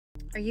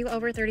Are you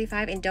over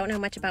 35 and don't know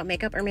much about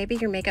makeup, or maybe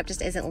your makeup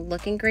just isn't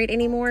looking great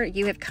anymore?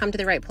 You have come to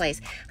the right place.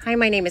 Hi,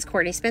 my name is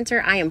Courtney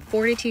Spencer. I am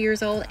 42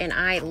 years old and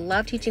I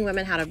love teaching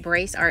women how to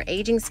brace our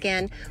aging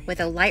skin with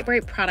a light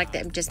bright product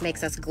that just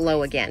makes us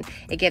glow again.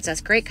 It gives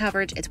us great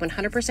coverage, it's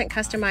 100%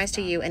 customized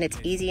to you, and it's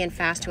easy and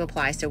fast to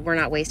apply, so we're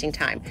not wasting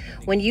time.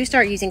 When you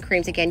start using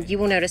creams again, you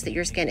will notice that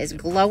your skin is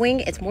glowing,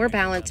 it's more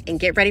balanced, and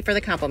get ready for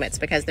the compliments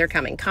because they're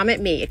coming.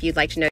 Comment me if you'd like to know